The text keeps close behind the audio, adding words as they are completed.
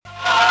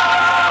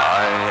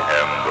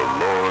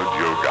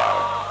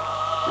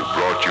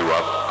brought you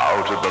up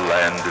out of the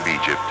land of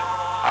Egypt,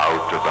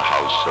 out of the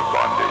house of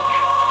bondage.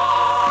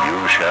 You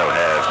shall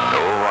have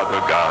no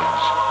other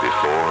gods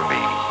before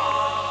me.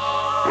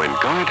 When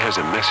God has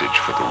a message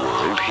for the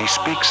world, he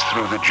speaks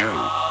through the Jew.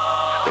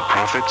 The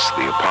prophets,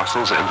 the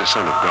apostles, and the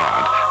Son of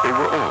God, they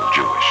were all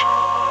Jewish.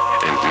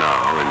 And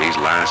now, in these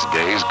last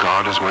days,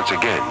 God is once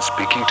again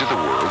speaking to the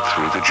world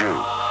through the Jew.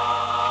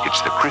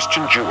 It's the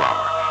Christian Jew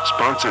Hour,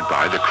 sponsored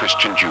by the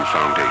Christian Jew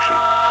Foundation.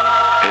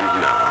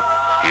 And now,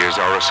 here's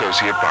our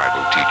Associate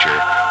Bible teacher,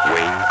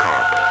 Wayne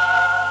Carver.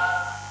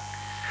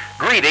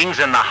 Greetings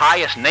in the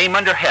highest name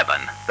under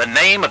heaven, the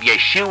name of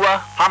Yeshua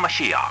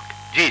HaMashiach,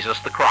 Jesus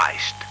the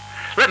Christ.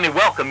 Let me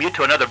welcome you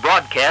to another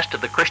broadcast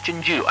of the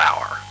Christian Jew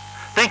Hour.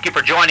 Thank you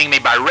for joining me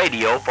by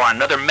radio for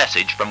another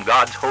message from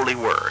God's Holy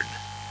Word.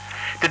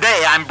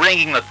 Today I'm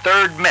bringing the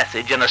third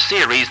message in a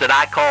series that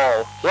I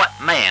call What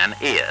Man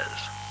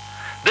Is.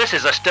 This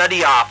is a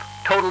study of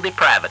total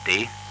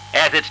depravity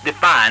as it's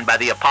defined by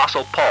the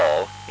Apostle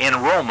Paul in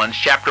Romans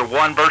chapter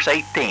 1 verse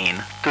 18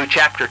 through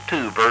chapter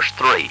 2 verse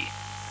 3.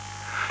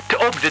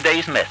 To open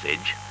today's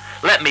message,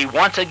 let me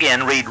once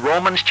again read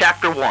Romans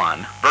chapter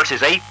 1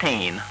 verses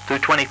 18 through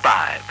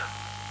 25.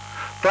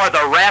 For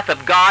the wrath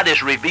of God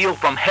is revealed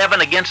from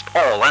heaven against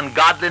all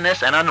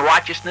ungodliness and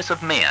unrighteousness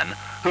of men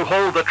who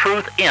hold the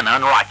truth in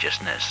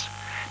unrighteousness,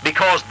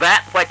 because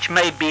that which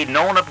may be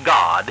known of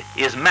God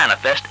is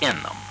manifest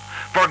in them,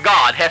 for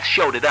God hath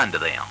showed it unto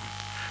them.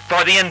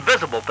 For the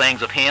invisible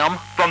things of him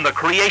from the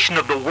creation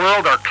of the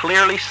world are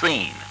clearly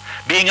seen,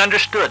 being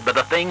understood by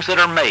the things that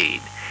are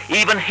made,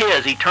 even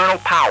his eternal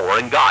power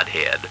and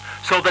Godhead,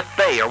 so that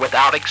they are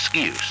without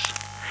excuse.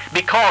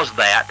 Because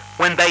that,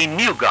 when they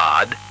knew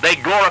God, they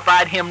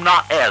glorified him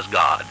not as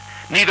God,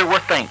 neither were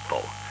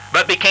thankful,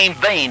 but became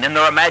vain in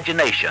their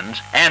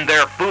imaginations, and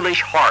their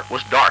foolish heart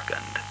was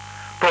darkened.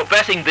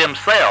 Professing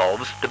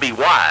themselves to be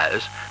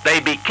wise, they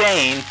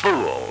became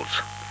fools,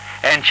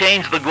 and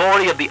changed the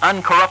glory of the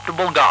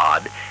uncorruptible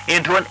God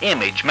into an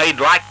image made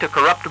like to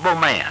corruptible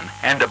man,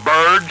 and to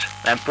birds,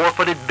 and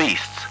four-footed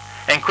beasts,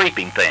 and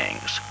creeping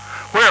things.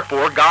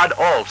 Wherefore God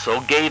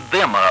also gave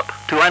them up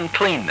to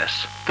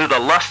uncleanness through the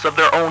lusts of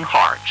their own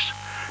hearts,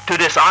 to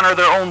dishonor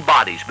their own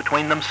bodies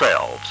between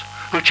themselves,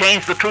 who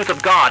changed the truth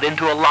of God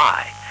into a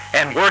lie,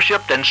 and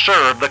worshipped and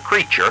served the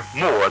creature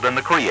more than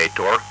the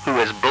Creator, who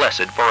is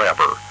blessed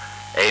forever.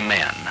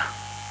 Amen.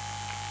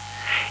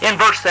 In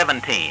verse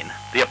 17,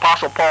 the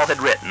Apostle Paul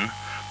had written,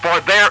 For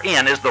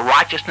therein is the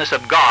righteousness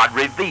of God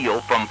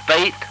revealed from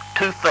faith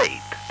to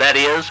faith, that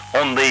is,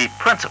 on the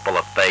principle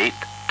of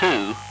faith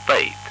to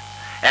faith.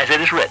 As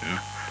it is written,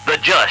 the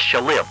just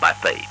shall live by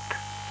faith.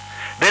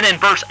 Then in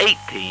verse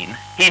 18,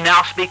 he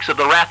now speaks of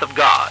the wrath of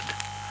God.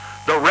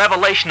 The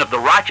revelation of the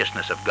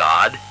righteousness of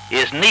God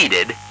is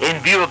needed in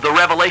view of the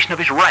revelation of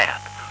his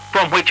wrath,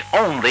 from which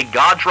only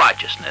God's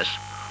righteousness,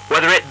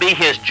 whether it be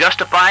his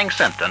justifying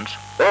sentence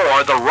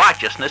or the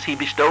righteousness he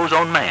bestows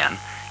on man,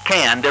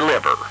 can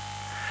deliver.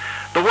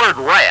 The word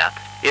wrath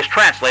is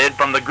translated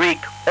from the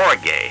Greek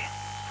orge.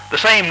 The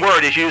same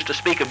word is used to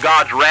speak of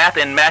God's wrath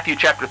in Matthew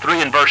chapter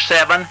 3 and verse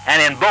 7,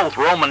 and in both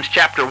Romans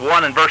chapter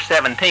 1 and verse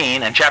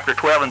 17 and chapter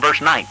 12 and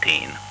verse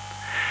 19.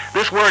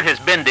 This word has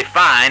been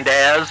defined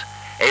as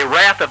a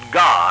wrath of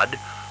God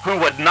who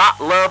would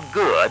not love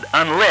good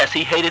unless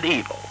he hated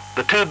evil,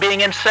 the two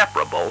being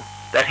inseparable,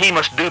 that he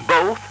must do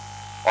both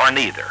or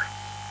neither.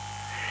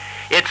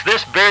 It's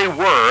this very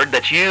word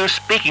that's used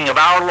speaking of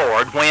our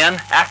Lord when,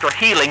 after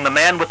healing the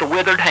man with the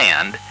withered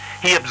hand,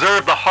 he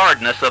observed the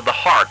hardness of the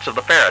hearts of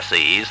the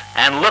Pharisees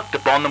and looked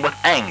upon them with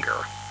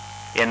anger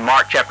in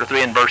Mark chapter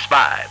 3 and verse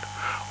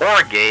 5.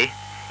 Orge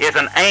is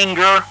an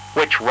anger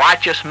which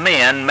righteous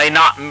men may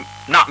not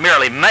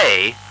merely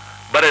may,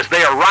 but as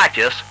they are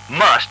righteous,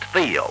 must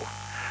feel.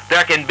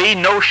 There can be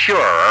no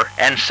surer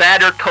and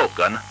sadder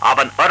token of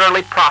an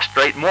utterly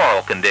prostrate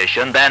moral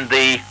condition than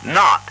the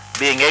not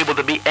being able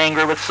to be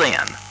angry with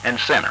sin and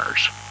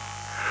sinners.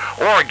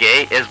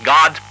 Orge is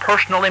God's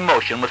personal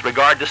emotion with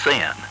regard to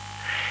sin.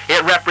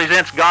 It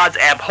represents God's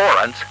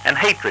abhorrence and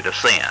hatred of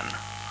sin.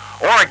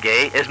 Orge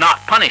is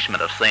not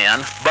punishment of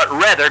sin, but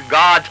rather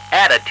God's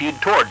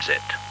attitude towards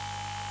it.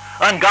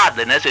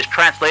 Ungodliness is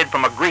translated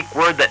from a Greek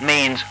word that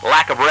means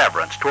lack of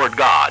reverence toward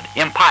God,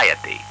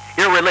 impiety,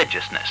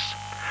 irreligiousness.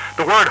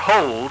 The word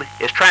hold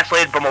is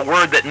translated from a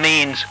word that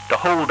means to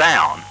hold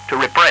down, to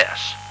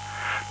repress.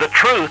 The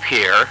truth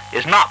here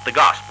is not the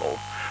gospel,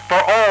 for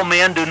all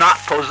men do not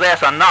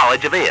possess a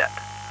knowledge of it.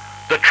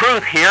 The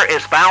truth here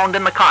is found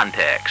in the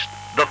context,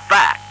 the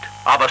fact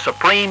of a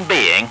supreme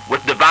being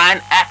with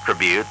divine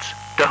attributes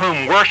to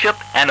whom worship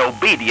and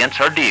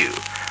obedience are due.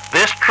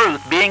 This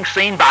truth being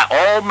seen by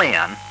all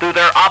men through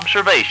their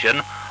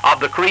observation of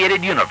the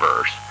created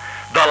universe,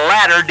 the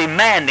latter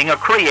demanding a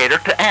creator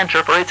to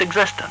answer for its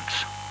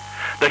existence.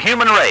 The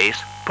human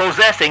race,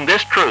 possessing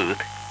this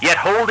truth, yet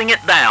holding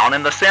it down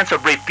in the sense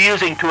of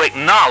refusing to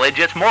acknowledge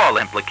its moral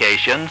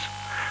implications,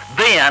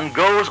 then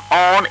goes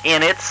on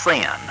in its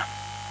sin.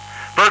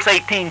 Verse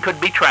 18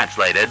 could be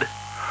translated,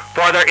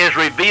 For there is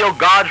revealed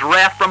God's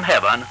wrath from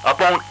heaven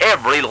upon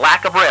every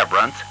lack of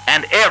reverence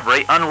and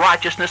every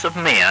unrighteousness of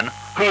men,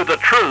 who the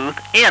truth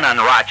in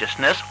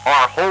unrighteousness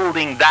are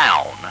holding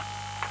down.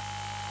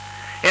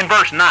 In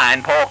verse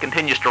 9, Paul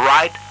continues to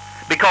write,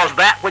 because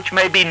that which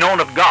may be known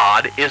of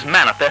God is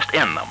manifest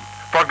in them,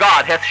 for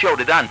God hath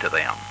showed it unto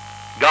them.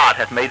 God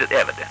hath made it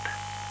evident.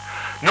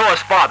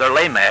 Noah's father,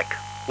 Lamech,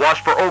 was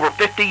for over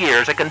 50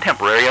 years a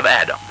contemporary of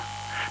Adam.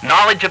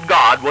 Knowledge of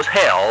God was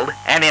held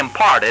and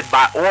imparted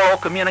by oral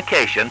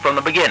communication from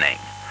the beginning.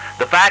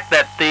 The fact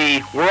that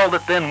the world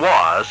that then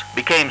was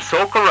became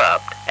so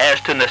corrupt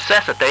as to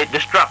necessitate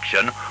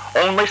destruction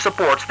only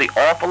supports the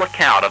awful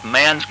account of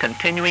man's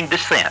continuing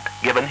descent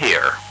given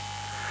here.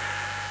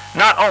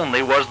 Not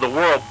only was the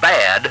world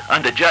bad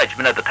unto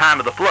judgment at the time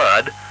of the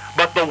flood,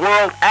 but the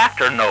world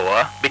after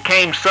Noah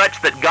became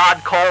such that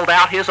God called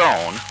out his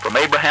own, from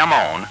Abraham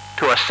on,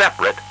 to a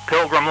separate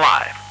pilgrim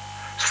life.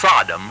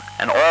 Sodom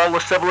and all the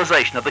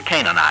civilization of the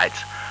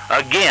Canaanites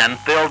again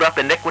filled up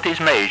iniquity's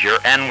measure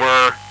and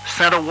were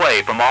sent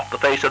away from off the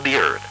face of the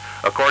earth,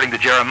 according to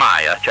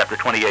Jeremiah chapter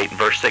 28 and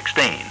verse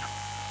 16.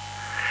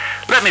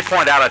 Let me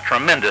point out a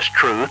tremendous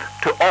truth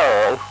to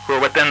all who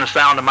are within the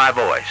sound of my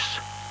voice.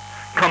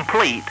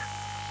 Complete,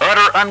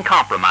 utter,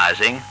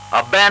 uncompromising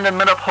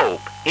abandonment of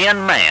hope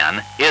in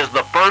man is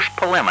the first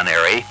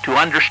preliminary to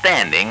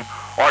understanding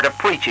or to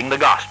preaching the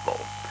gospel.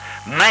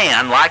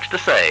 Man likes to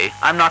say,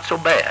 I'm not so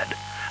bad.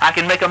 I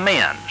can make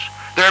amends.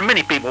 There are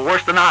many people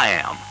worse than I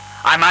am.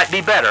 I might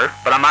be better,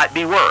 but I might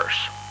be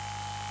worse.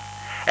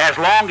 As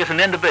long as an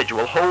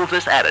individual holds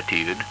this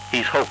attitude,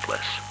 he's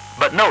hopeless.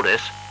 But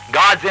notice,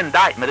 God's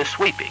indictment is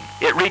sweeping.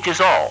 It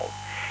reaches all.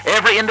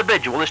 Every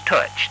individual is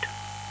touched.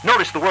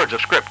 Notice the words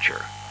of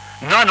Scripture.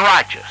 None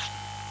righteous.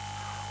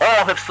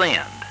 All have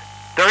sinned.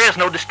 There is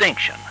no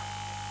distinction.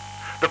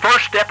 The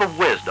first step of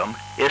wisdom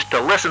is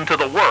to listen to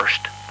the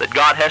worst that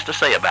God has to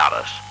say about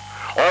us.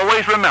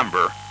 Always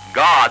remember,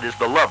 God is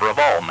the lover of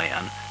all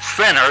men,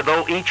 sinner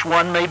though each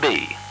one may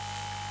be.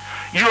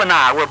 You and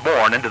I were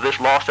born into this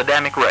lost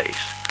Adamic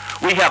race.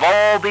 We have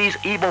all these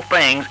evil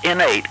things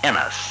innate in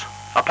us.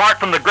 Apart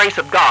from the grace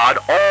of God,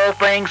 all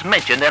things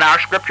mentioned in our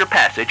scripture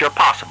passage are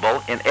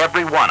possible in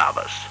every one of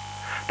us.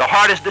 The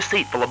heart is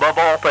deceitful above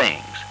all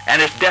things,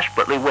 and is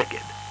desperately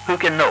wicked. Who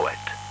can know it?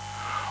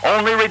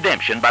 Only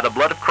redemption by the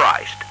blood of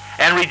Christ,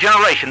 and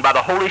regeneration by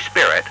the Holy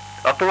Spirit,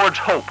 affords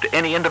hope to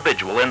any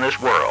individual in this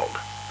world.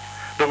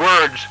 The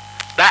words,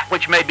 that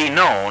which may be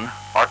known,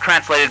 are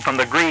translated from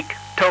the Greek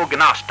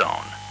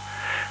togenoston.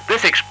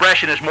 This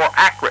expression is more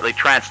accurately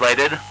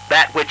translated,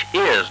 that which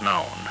is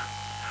known.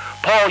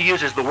 Paul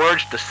uses the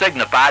words to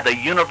signify the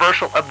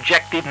universal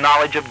objective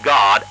knowledge of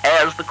God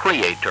as the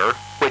Creator,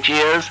 which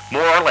is,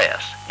 more or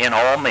less, in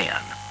all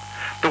men.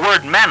 The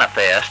word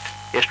manifest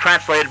is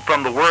translated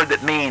from the word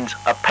that means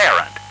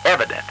apparent,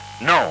 evident,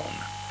 known.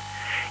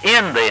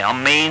 In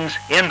them means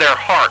in their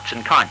hearts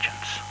and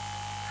conscience.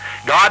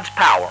 God's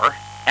power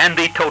and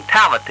the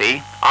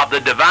totality of the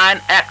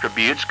divine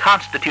attributes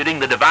constituting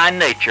the divine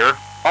nature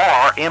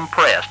are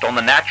impressed on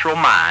the natural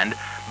mind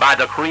by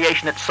the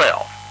creation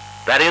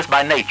itself, that is,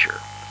 by nature.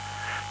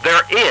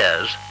 There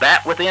is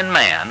that within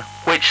man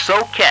which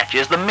so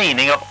catches the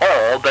meaning of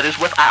all that is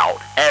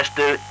without as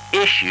to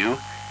issue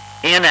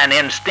in an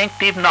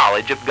instinctive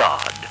knowledge of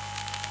God.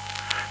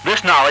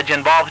 This knowledge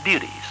involves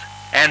duties,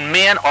 and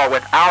men are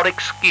without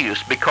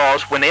excuse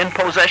because when in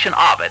possession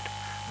of it,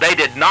 they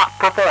did not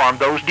perform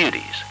those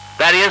duties.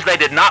 That is, they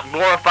did not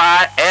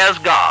glorify as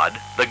God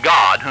the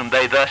God whom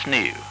they thus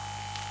knew.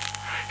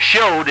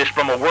 Showed is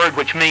from a word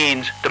which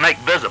means to make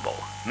visible,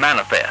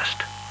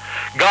 manifest.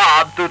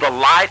 God, through the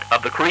light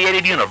of the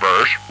created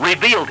universe,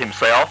 revealed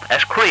himself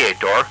as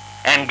Creator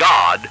and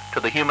God to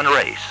the human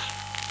race.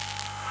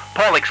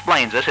 Paul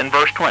explains this in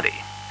verse 20.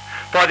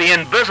 For the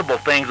invisible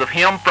things of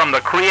him from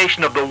the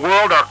creation of the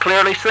world are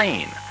clearly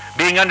seen,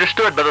 being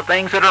understood by the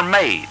things that are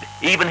made,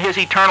 even his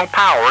eternal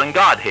power and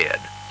Godhead,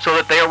 so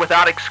that they are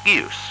without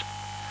excuse.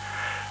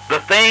 The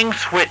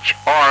things which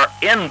are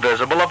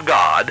invisible of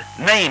God,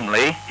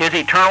 namely his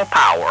eternal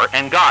power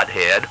and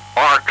Godhead,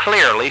 are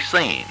clearly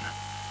seen.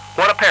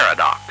 What a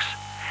paradox.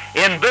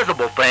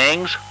 Invisible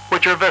things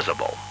which are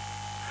visible.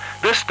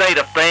 This state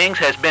of things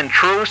has been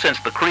true since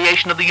the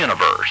creation of the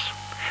universe.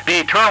 The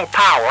eternal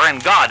power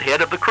and Godhead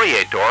of the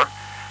Creator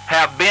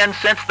have been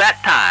since that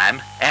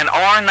time and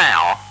are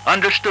now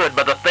understood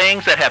by the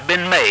things that have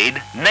been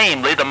made,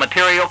 namely the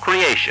material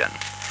creation.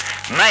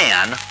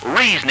 Man,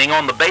 reasoning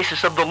on the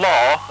basis of the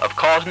law of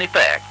cause and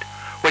effect,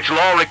 which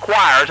law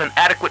requires an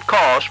adequate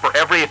cause for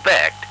every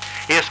effect,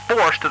 is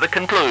forced to the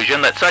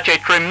conclusion that such a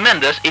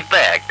tremendous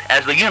effect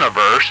as the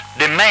universe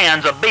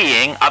demands a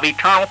being of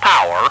eternal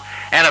power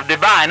and of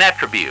divine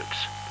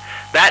attributes.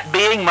 That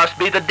being must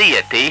be the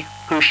deity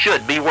who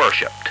should be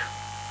worshipped.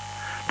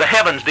 The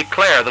heavens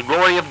declare the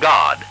glory of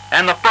God,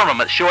 and the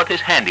firmament showeth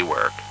his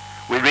handiwork,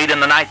 we read in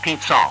the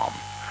 19th Psalm.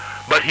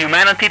 But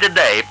humanity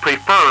today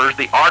prefers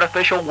the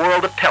artificial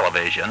world of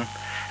television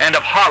and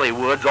of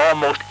Hollywood's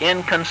almost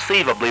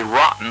inconceivably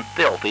rotten,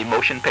 filthy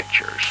motion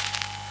pictures.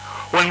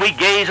 When we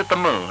gaze at the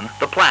moon,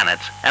 the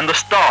planets, and the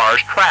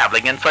stars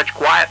traveling in such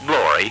quiet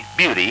glory,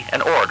 beauty,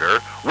 and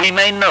order, we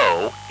may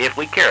know, if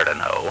we care to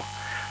know,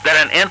 that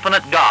an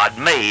infinite God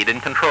made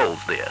and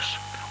controls this.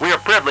 We are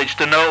privileged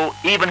to know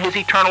even his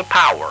eternal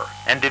power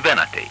and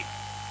divinity.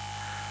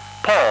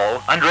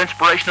 Paul, under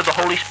inspiration of the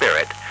Holy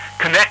Spirit,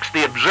 connects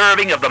the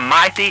observing of the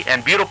mighty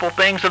and beautiful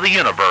things of the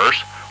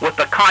universe with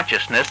the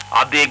consciousness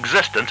of the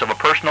existence of a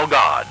personal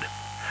God.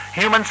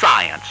 Human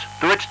science,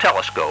 through its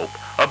telescope,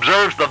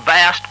 observes the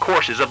vast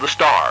courses of the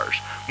stars,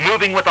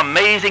 moving with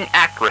amazing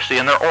accuracy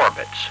in their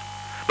orbits.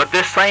 But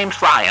this same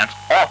science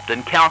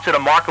often counts it a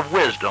mark of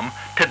wisdom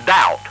to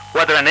doubt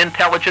whether an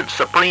intelligent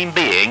supreme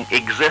being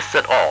exists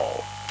at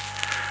all.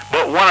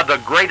 But one of the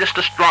greatest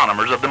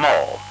astronomers of them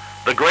all,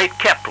 the great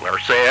Kepler,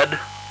 said,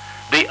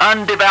 "The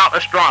undevout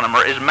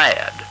astronomer is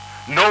mad.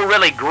 No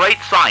really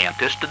great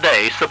scientist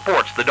today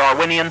supports the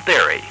Darwinian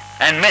theory,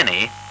 and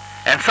many,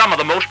 and some of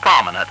the most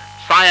prominent,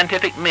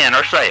 scientific men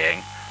are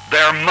saying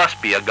there must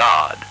be a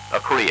God, a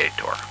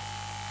creator."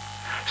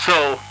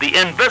 So the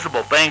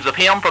invisible things of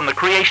him from the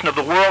creation of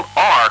the world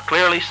are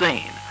clearly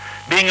seen,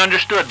 being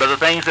understood by the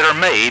things that are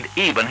made,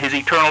 even his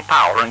eternal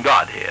power and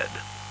Godhead.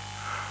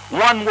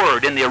 One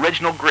word in the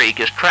original Greek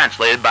is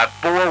translated by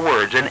 4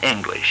 words in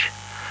English.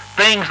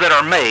 Things that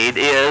are made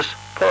is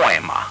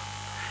poema,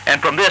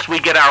 and from this we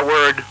get our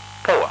word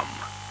poem.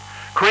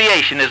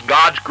 Creation is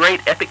God's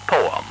great epic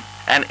poem,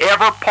 and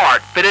every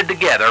part fitted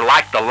together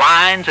like the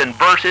lines and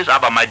verses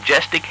of a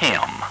majestic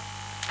hymn.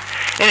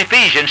 In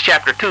Ephesians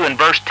chapter 2 and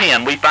verse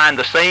 10, we find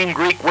the same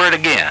Greek word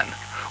again.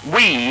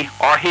 We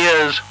are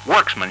his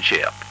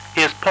workmanship,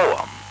 his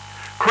poem,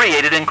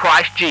 created in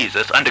Christ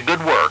Jesus unto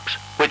good works,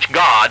 which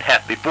God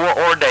hath before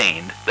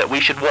ordained that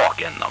we should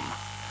walk in them.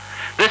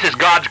 This is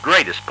God's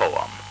greatest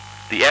poem,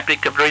 the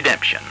epic of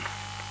redemption.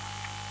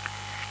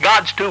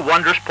 God's 2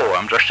 wondrous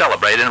poems are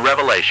celebrated in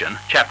Revelation,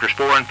 chapters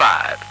 4 and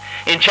 5.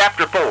 In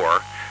chapter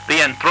 4,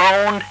 the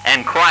enthroned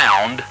and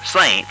crowned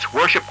saints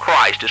worship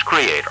Christ as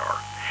Creator.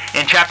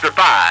 In chapter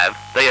 5,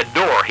 they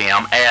adore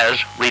him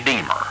as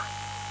Redeemer.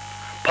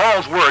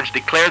 Paul's words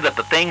declare that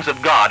the things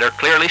of God are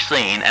clearly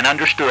seen and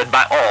understood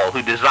by all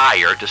who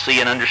desire to see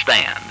and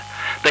understand.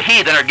 The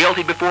heathen are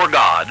guilty before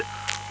God,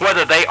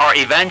 whether they are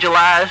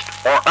evangelized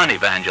or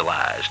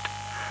unevangelized.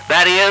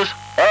 That is,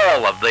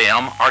 all of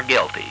them are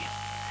guilty.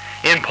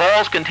 In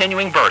Paul's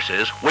continuing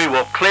verses, we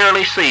will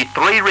clearly see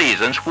 3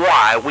 reasons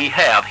why we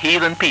have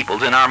heathen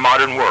peoples in our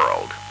modern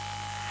world.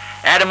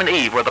 Adam and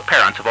Eve were the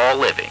parents of all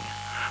living.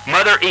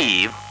 Mother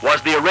Eve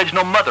was the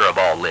original mother of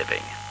all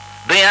living.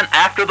 Then,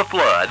 after the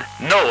flood,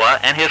 Noah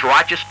and his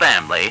righteous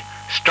family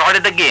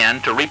started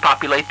again to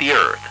repopulate the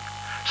earth.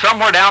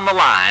 Somewhere down the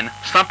line,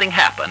 something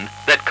happened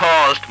that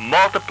caused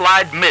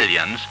multiplied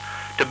millions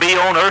to be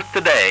on earth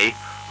today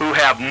who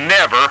have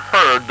never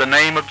heard the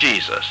name of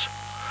Jesus.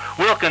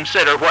 We'll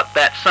consider what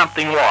that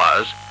something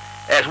was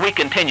as we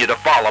continue to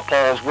follow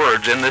Paul's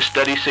words in this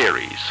study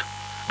series.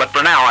 But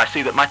for now, I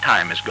see that my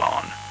time is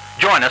gone.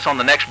 Join us on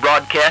the next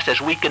broadcast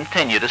as we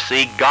continue to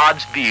see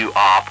God's view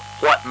of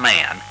what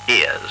man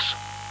is.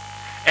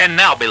 And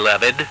now,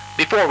 beloved,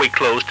 before we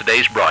close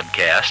today's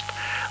broadcast,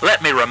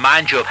 let me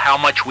remind you of how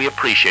much we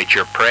appreciate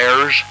your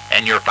prayers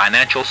and your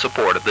financial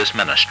support of this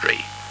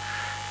ministry.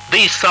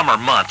 These summer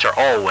months are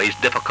always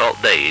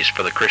difficult days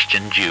for the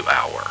Christian Jew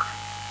Hour.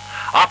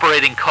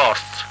 Operating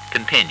costs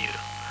continue,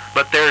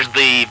 but there's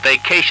the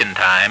vacation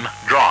time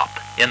drop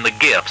in the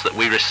gifts that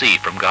we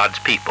receive from God's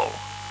people.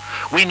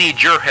 We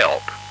need your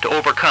help to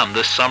overcome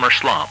this summer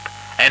slump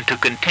and to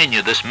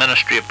continue this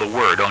ministry of the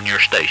Word on your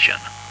station.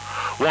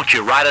 Won't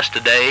you write us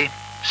today,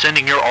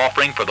 sending your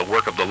offering for the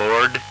work of the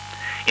Lord?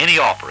 Any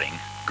offering,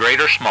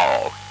 great or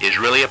small, is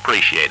really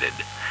appreciated,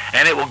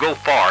 and it will go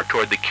far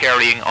toward the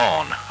carrying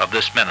on of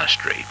this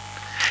ministry.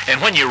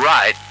 And when you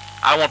write,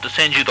 I want to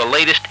send you the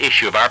latest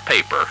issue of our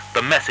paper,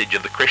 The Message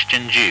of the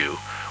Christian Jew,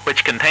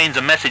 which contains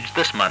a message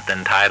this month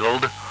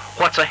entitled,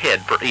 What's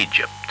Ahead for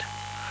Egypt?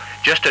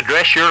 Just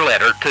address your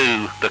letter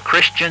to the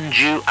Christian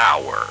Jew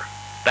Hour.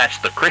 That's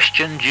the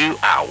Christian Jew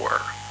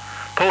Hour.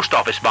 Post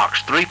Office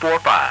Box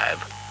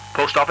 345,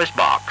 Post Office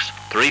Box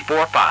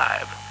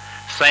 345,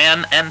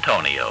 San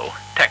Antonio,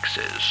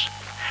 Texas.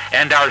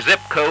 And our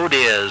zip code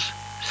is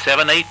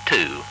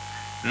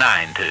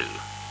 78292.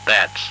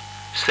 That's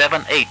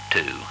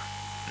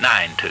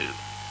 78292.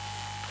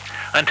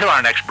 Until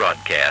our next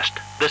broadcast,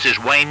 this is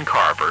Wayne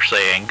Carver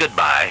saying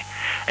goodbye,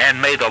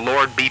 and may the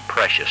Lord be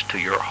precious to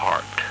your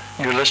heart.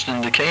 You're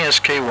listening to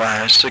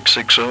KSKY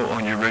 660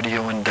 on your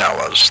radio in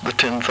Dallas, the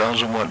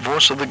 10,000 watt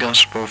voice of the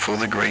gospel for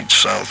the great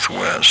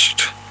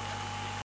Southwest.